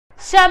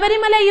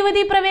ശബരിമല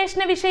യുവതി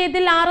പ്രവേശന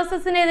വിഷയത്തിൽ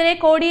ആർഎസ്എസിനെതിരെ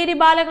കോടിയേരി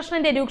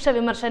ബാലകൃഷ്ണന്റെ രൂക്ഷ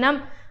വിമർശനം.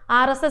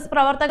 ആർഎസ്എസ്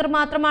പ്രവർത്തകർ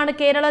മാത്രമാണ്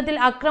കേരളത്തിൽ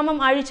അക്രമം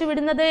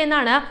അഴിച്ചുവിടുന്നത്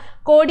എന്നാണ്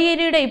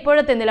കോടിയേരിയുടെ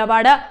ഇപ്പോഴത്തെ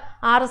നിലപാട്.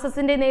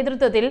 ആർഎസ്എസിന്റെ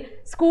നേതൃത്വത്തിൽ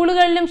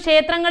സ്കൂളുകളിലും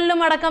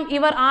ക്ഷേത്രങ്ങളിലും അടക്കം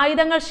ഇവർ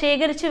ആയുധങ്ങൾ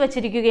ശേഖരിച്ചു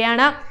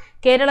വച്ചിരിക്കുകയാണ്.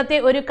 കേരളത്തെ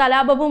ഒരു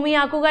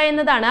കലാപഭൂമിയാക്കുക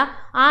എന്നതാണ്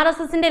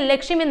ആർഎസ്എസിന്റെ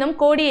ലക്ഷ്യമെന്നും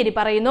കോടിയേരി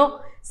പറയുന്നു.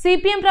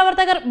 സിപിഎം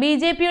പ്രവർത്തകർ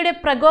ബിജെപിയുടെ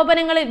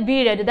പ്രകോപനങ്ങളിൽ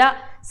വീഴരുത്,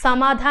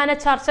 സമാധാന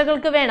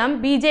ചർച്ചകൾക്ക്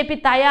വേണം ബിജെപി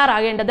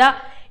തയ്യാറാകേണ്ടത്.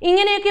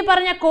 ഇങ്ങനെയൊക്കെ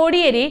പറഞ്ഞ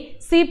കോടിയേരി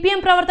സിപിഎം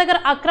പ്രവർത്തകർ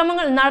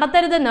അക്രമങ്ങൾ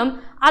നടത്തരുതെന്നും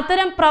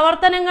അത്തരം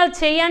പ്രവർത്തനങ്ങൾ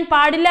ചെയ്യാൻ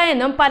പാടില്ല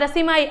എന്നും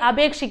പരസ്യമായി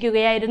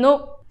അപേക്ഷിക്കുകയായിരുന്നു.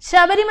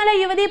 ശബരിമല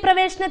യുവതീ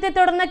പ്രവേശനത്തെ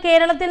തുടർന്ന്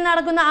കേരളത്തിൽ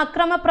നടക്കുന്ന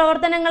അക്രമ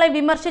പ്രവർത്തനങ്ങളെ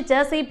വിമർശിച്ച്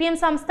സിപിഎം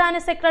സംസ്ഥാന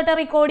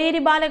സെക്രട്ടറി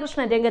കോടിയേരി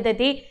ബാലകൃഷ്ണൻ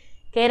രംഗത്തെത്തി.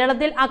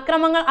 കേരളത്തിൽ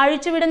അക്രമങ്ങൾ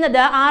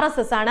അഴിച്ചുവിടുന്നത്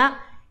ആർഎസ്എസ് ആണ്.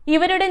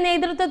 ഇവരുടെ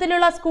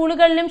നേതൃത്വത്തിലുള്ള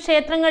സ്കൂളുകളിലും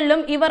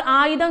ക്ഷേത്രങ്ങളിലും ഇവർ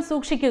ആയുധം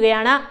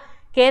സൂക്ഷിക്കുകയാണ്.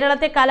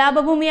 കേരളത്തെ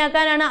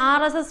കലാപഭൂമിയാക്കാനാണ്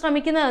ആർഎസ്എസ്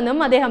ശ്രമിക്കുന്നതെന്നും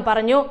അദ്ദേഹം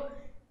പറഞ്ഞു.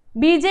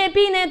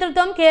 ബിജെപി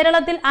നേതൃത്വം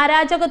കേരളത്തിൽ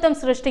അരാജകത്വം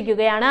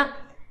സൃഷ്ടിക്കുകയാണ്.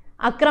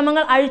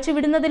 അക്രമങ്ങൾ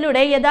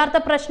അഴിച്ചുവിടുന്നതിലൂടെ യഥാർത്ഥ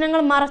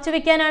പ്രശ്നങ്ങൾ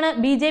മറച്ചുവെക്കാനാണ്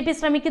ബിജെപി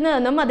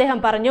ശ്രമിക്കുന്നതെന്നും അദ്ദേഹം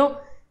പറഞ്ഞു.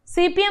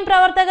 സിപിഎം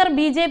പ്രവർത്തകർ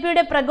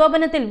ബിജെപിയുടെ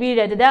പ്രകോപനത്തിൽ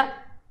വീഴരുത്,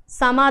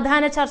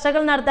 സമാധാന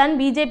ചർച്ചകൾ നടത്താൻ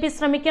ബിജെപി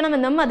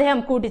ശ്രമിക്കണമെന്നും അദ്ദേഹം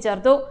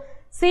കൂട്ടിച്ചേർത്തു.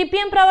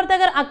 സിപിഎം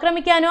പ്രവർത്തകർ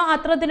ആക്രമിക്കാനോ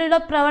അത്തരത്തിലുള്ള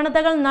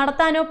പ്രവണതകൾ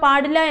നടത്താനോ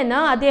പാടില്ല എന്ന്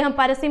അദ്ദേഹം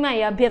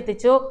പരസ്യമായി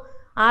അഭ്യർത്ഥിച്ചു.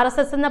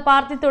 ആർഎസ്എസ് എന്ന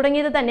പാർട്ടി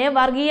തുടങ്ങിയത് തന്നെ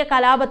വർഗീയ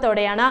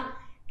കലാപത്തോടെയാണ്.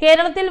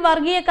 കേരളത്തിൽ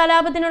വർഗീയ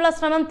കലാപത്തിനുള്ള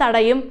ശ്രമം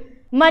തടയും.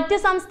 മറ്റ്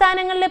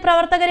സംസ്ഥാനങ്ങളിലെ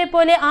പ്രവർത്തകരെ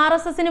പോലെ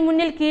ആർഎസ്എസിന്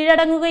മുന്നിൽ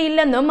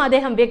കീഴടങ്ങുകയില്ലെന്നും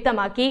അദ്ദേഹം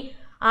വ്യക്തമാക്കി.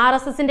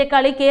 ആർഎസ്എസിന്റെ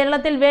കളി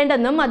കേരളത്തിൽ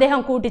വേണ്ടെന്നും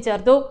അദ്ദേഹം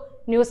കൂട്ടിച്ചേർത്തു.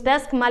 News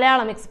desk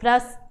Malayalam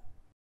express.